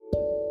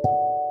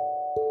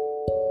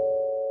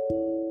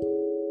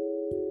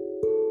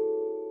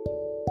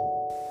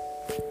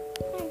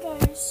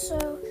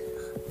So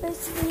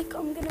this week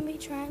I'm gonna be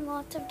trying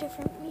lots of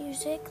different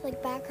music,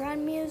 like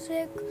background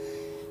music.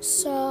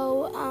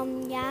 So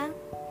yeah.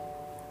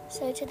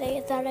 So today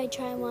I thought I'd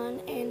try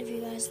one, and if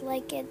you guys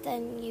like it,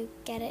 then you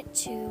get it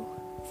to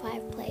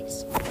 5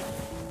 plays,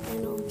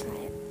 and I'll try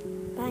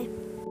it.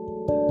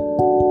 Bye.